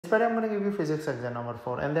Friday I'm going to give you physics exam number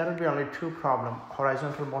 4, and there will be only two problems: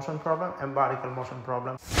 horizontal motion problem and vertical motion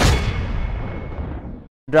problem.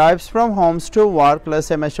 Drives from homes to work. Let's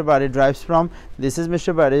say Mr. Buddy drives from, this is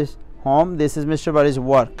Mr. Buddy's home, this is Mr. Buddy's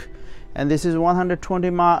work, and this is 20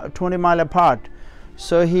 mile apart.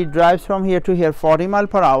 So he drives from here to here 40 mile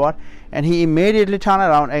per hour, and he immediately turn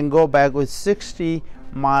around and go back with 60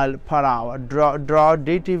 mile per hour. Draw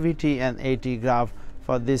dt, vt and at graph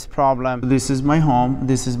for this problem. This is my home,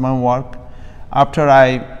 this is my work. After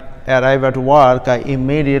I arrive at work, I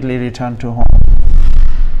immediately return to home.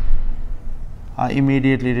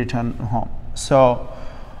 So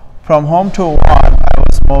from home to work I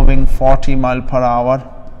was moving 40 mile per hour,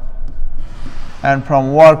 and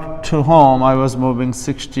from work to home I was moving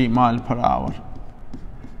 60 mile per hour.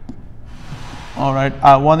 All right,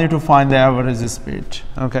 I want you to find the average speed.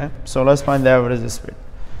 Okay, so let's find the average speed.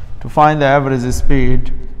 To find the average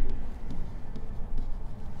speed,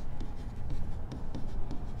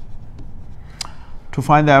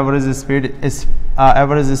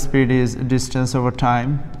 average speed is distance over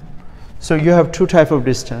time. So you have two type of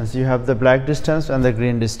distance. You have the black distance and the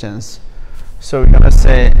green distance. So we're gonna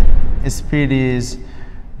say speed is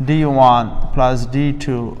d1 plus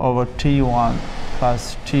d2 over t1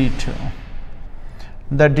 plus t2.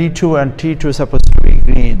 The d2 and t2 is supposed to be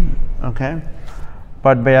green, okay,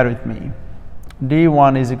 but bear with me.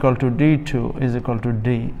 d1 is equal to d2 is equal to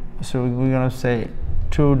d, so we're going to say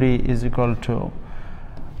 2d is equal to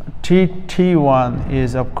t1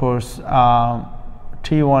 is of course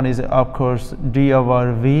d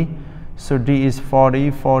over v, so d is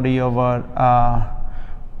 40 over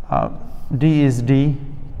d is d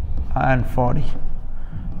and 40.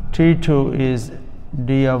 t2 is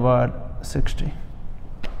d over 60.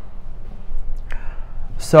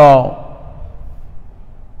 So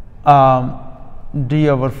d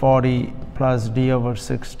over 40 plus d over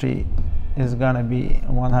 60 is going to be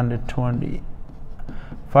 120,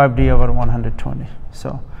 5d over 120.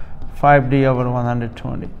 So 5d over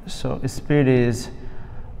 120. So speed is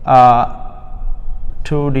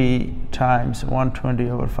 2d times 120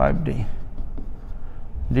 over 5d.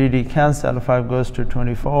 dd cancel, 5 goes to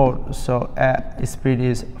 24, so speed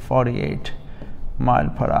is 48 mile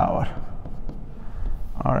per hour.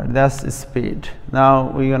 All right, that's speed.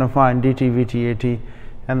 Now we're going to find dt, vt, at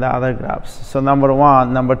and the other graphs. So number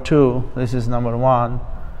 1, number 2, this is number 1.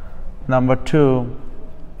 Number 2,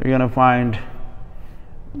 we're going to find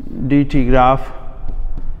dt graph.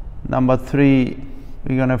 Number 3,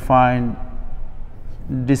 we're going to find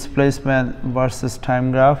displacement versus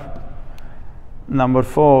time graph. Number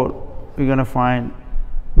 4, we're going to find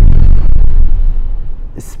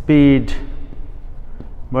speed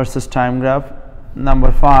versus time graph.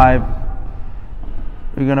 Number 5,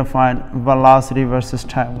 we're going to find velocity versus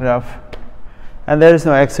time graph, and there is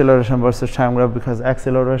no acceleration versus time graph because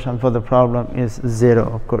acceleration for the problem is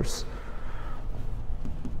 0, of course.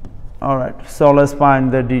 All right, so let's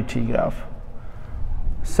find the dt graph.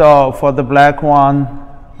 So for the black one,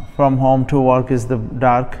 from home to work is the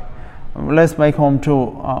dark. Let's make home to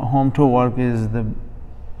work is the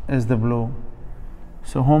blue.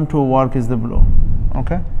 So home to work is the blue.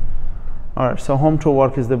 Okay. All right, so home to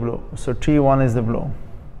work is the blue. So t1 is the blue.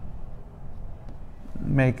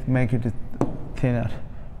 Make it thinner.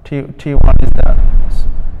 T1 is that.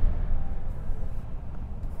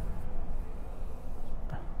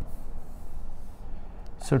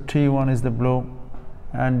 So t1 is the blue,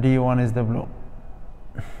 and d1 is the blue.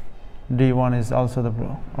 d1 is also the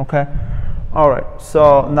blue. Okay. All right.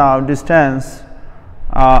 So now distance.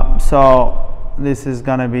 So this is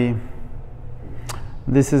gonna be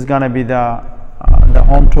the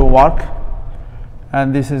home to work,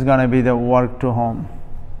 and this is gonna be the work to home.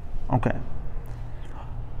 Okay.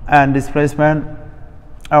 And displacement.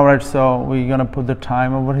 All right, so we're gonna put the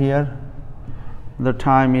time over here. The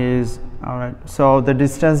time is, all right, so the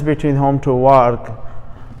distance between home to work,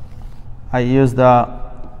 I use the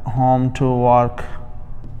home to work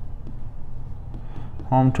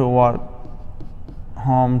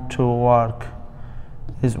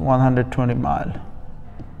is 120 mile.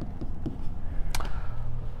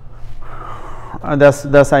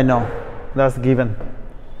 That's I know, that's given.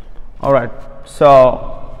 All right,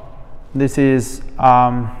 so this is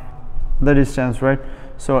the distance, right?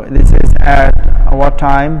 So this is at what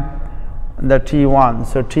time? The t1.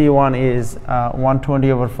 So t1 is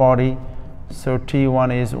 120 over 40. So t1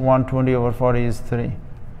 is 120 over 40 is 3.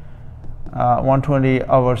 120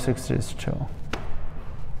 over 60 is 2.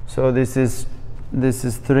 So this is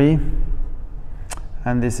 3,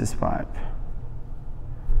 and this is 5.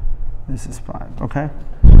 This is 5. Okay.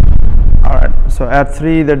 All right. So at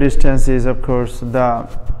 3, the distance is of course the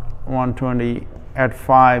 120. At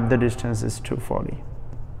 5, the distance is 240.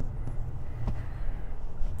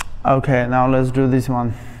 Okay, now let's do this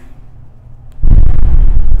one.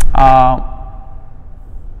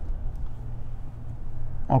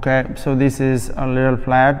 Okay, so this is a little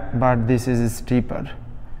flat, but this is steeper.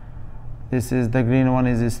 This is the green one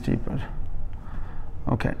is steeper.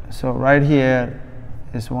 Okay, so right here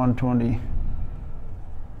is 120.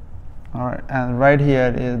 All right, and right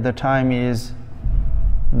here is the time is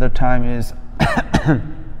the time is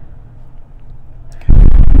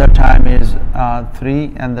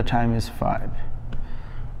 3 and the time is 5.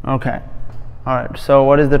 Okay, all right, so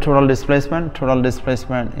what is the total displacement? Total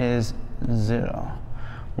displacement is 0.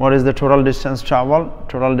 What is the total distance traveled?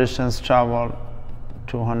 Total distance traveled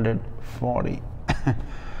 240.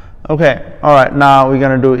 Okay, all right, now we're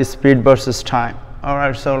going to do speed versus time. All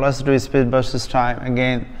right, so let's do speed versus time.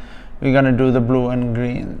 Again, we're going to do the blue and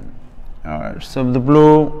green. All right, so the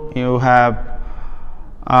blue, you have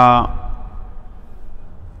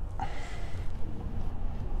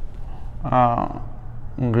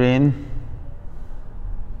green.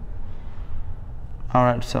 All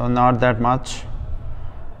right, so not that much.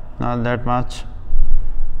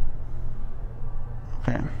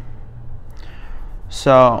 Okay,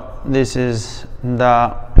 so this is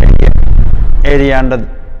the area under.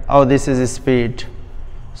 Oh, this is speed,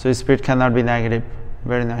 so speed cannot be negative.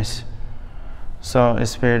 Very nice. So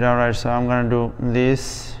speed. All right, so I'm going to do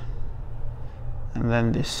this and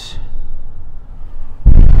then this.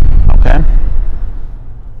 Okay,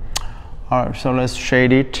 all right, so let's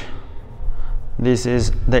shade it. This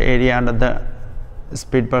is the area under the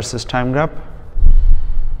speed versus time graph.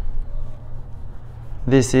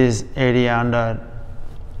 This is area under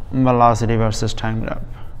velocity versus time graph.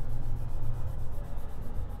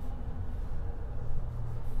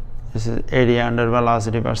 This is area under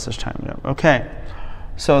velocity versus time graph. Okay,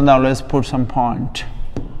 so now let's put some point.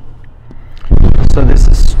 So this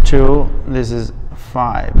is 2, this is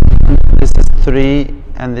 5, this is 3,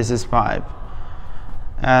 and this is 5.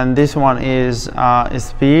 And this one is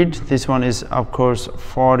speed, this one is of course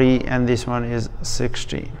 40, and this one is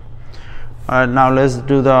 60. All right, now let's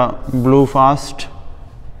do the blue first.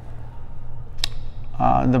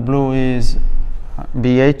 The blue is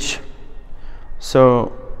BH,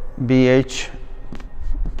 so BH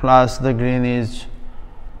plus the green is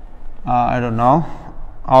I don't know,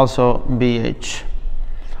 also BH.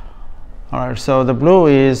 All right, so the blue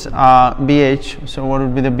is BH, so what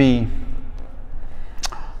would be the B?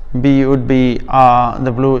 B would be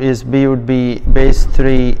the blue is B would be base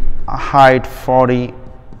 3 height 40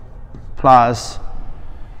 plus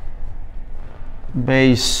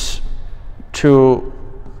base 2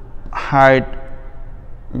 height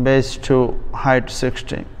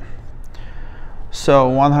 60. So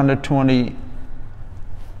 120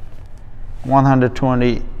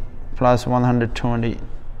 plus 120,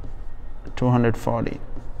 240.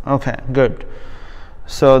 Okay, good.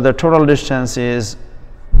 So the total distance is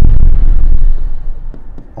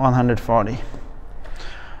 140.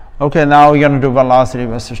 Okay, now we're going to do velocity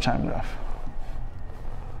versus time graph.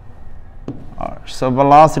 All right, so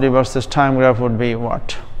velocity versus time graph would be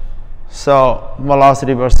what? So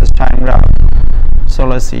velocity versus time graph. So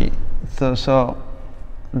let's see. So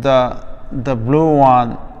the blue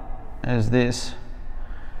one is this,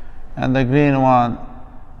 and the green one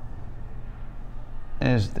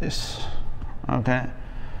is this. Okay,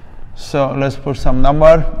 so let's put some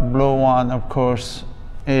number. Blue one of course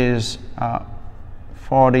is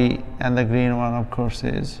 40, and the green one of course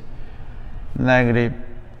is negative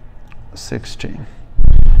 60.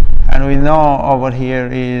 And we know over here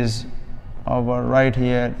is right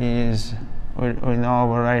here is we know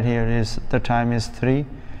over right here is the time is 3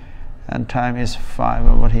 and time is 5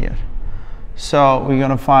 over here. So we're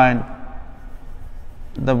going to find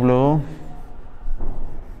the blue,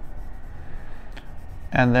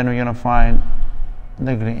 and then we're going to find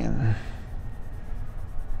the green.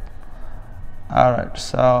 All right,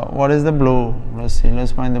 so what is the blue? Let's see,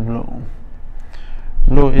 let's find the blue.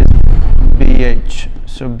 Blue is BH,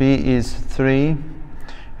 so B is 3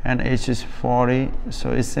 and H is 40,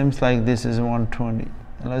 so it seems like this is 120.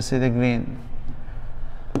 Let's see the green.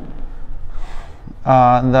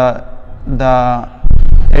 The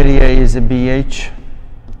area is BH,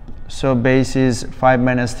 so base is 5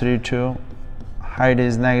 minus 3, 2, height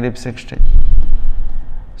is negative 60,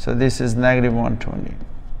 so this is negative 120.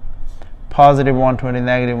 Positive 120,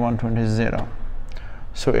 negative 120 is 0.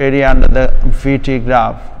 So area under the VT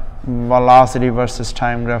graph, velocity versus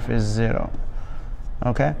time graph, is 0.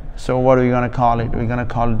 Okay, so what are we going to call it? We're going to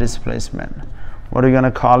call it displacement. What are we going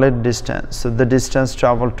to call it? Distance. So the distance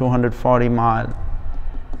traveled 240 miles.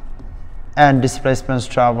 and displacement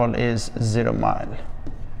travel is 0 mile.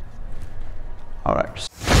 All right.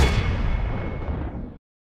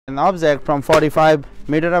 An object from 45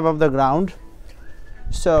 meter above the ground,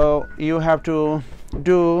 so you have to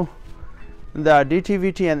do the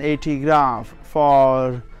DT/VT and AT graph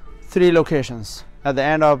for 3 locations: at the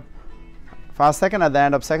end of first second, at the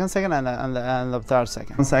end of second second, and at the end of third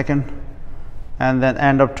second. 1 second, and then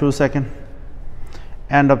end of 2 second,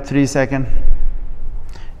 end of 3 second,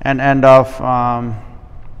 and end of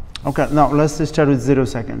okay, now let's start with 0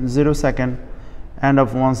 second. 0 second, end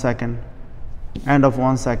of 1 second, end of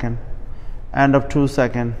 1 second, end of 2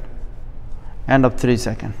 second, end of 3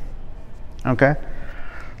 second. Okay,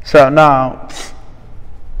 so now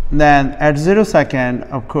then at 0 second,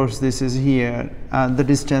 of course this is here, the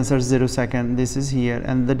distance at 0 second, this is here,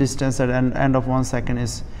 and the distance at end of 1 second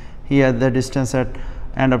is here. The distance at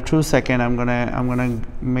end of 2 second, I'm gonna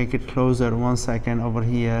make it closer, 1 second over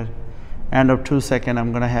here. End of 2 second,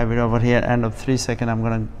 I'm gonna have it over here. End of 3 second, I'm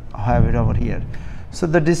gonna have it over here. So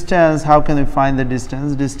the distance, how can we find the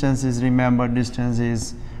distance? Distance is, remember, distance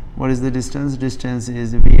is, what is the distance? Distance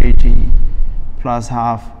is VAT plus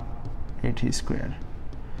half AT squared.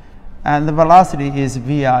 And the velocity is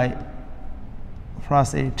VI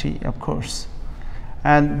plus AT, of course.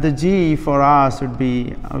 And the G for us would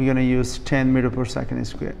be, we're going to use 10 meter per second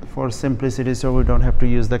squared for simplicity, so we don't have to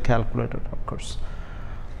use the calculator, of course.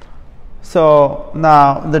 So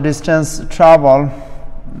now the distance travel,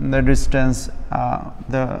 the distance,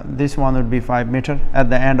 this one would be 5 meter at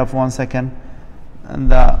the end of 1 second,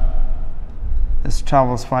 and this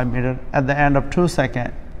travels 5 meter. At the end of 2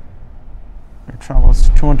 second, it travels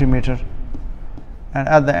 20 meter, and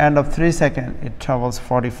at the end of 3 second, it travels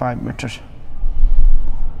 45 meters.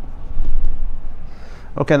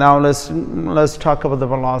 Okay, now let's talk about the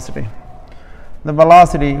velocity. The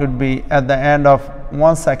velocity would be, at the end of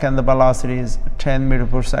 1 second, the velocity is 10 meter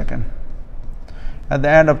per second. At the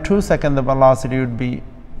end of 2 seconds, the velocity would be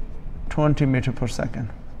 20 meter per second.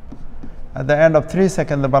 At the end of 3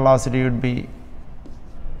 seconds, the velocity would be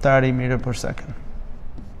 30 meter per second.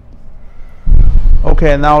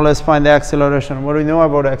 Okay, now let's find the acceleration. What do we know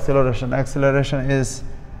about acceleration? Acceleration is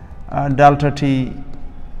delta t.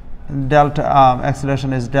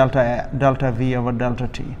 Acceleration is delta v over delta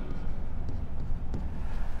t.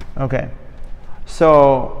 Okay,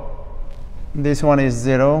 so this one is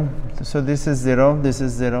 0. So this is 0. This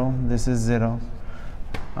is 0. This is 0.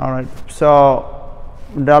 All right. So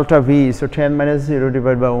delta v. So 10 minus 0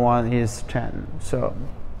 divided by 1 is 10. So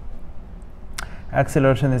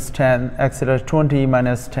acceleration is 10. Acceleration 20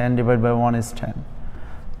 minus 10 divided by 1 is 10.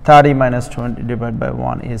 30 minus 20 divided by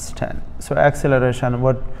 1 is 10. So acceleration,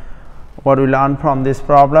 what we learn from this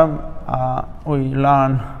problem, we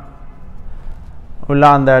learn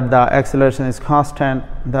that the acceleration is constant,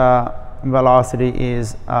 the velocity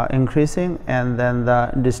is increasing, and then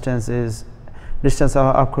the distance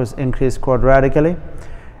of course increase quadratically,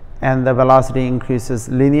 and the velocity increases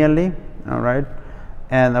linearly. All right,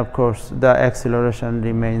 and of course the acceleration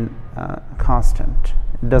remain constant.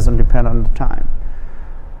 It doesn't depend on the time.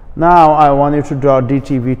 Now I want you to draw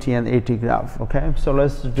DT, VT, and AT graph. Okay, so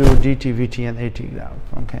let's do DT, VT, and AT graph.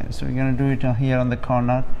 Okay, so we're going to do it here on the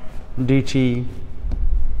corner. DT.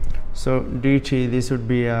 So DT, this would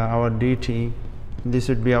be our DT, this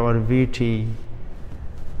would be our VT,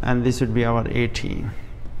 and this would be our AT.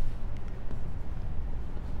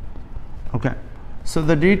 Okay, so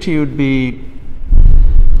the DT would be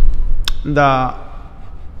the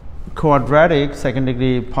quadratic second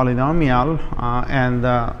degree polynomial, and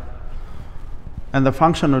the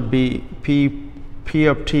function would be p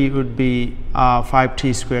of t would be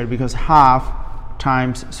 5t squared, because half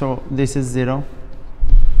times, so this is 0,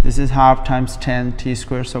 this is half times 10 t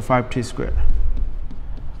squared, so 5t squared.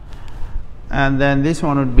 And then this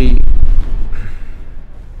one would be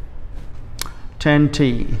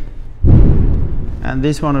 10t, and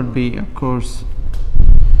this one would be, of course,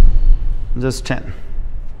 just 10.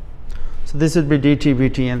 So this would be DT,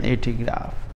 VT, and AT graph.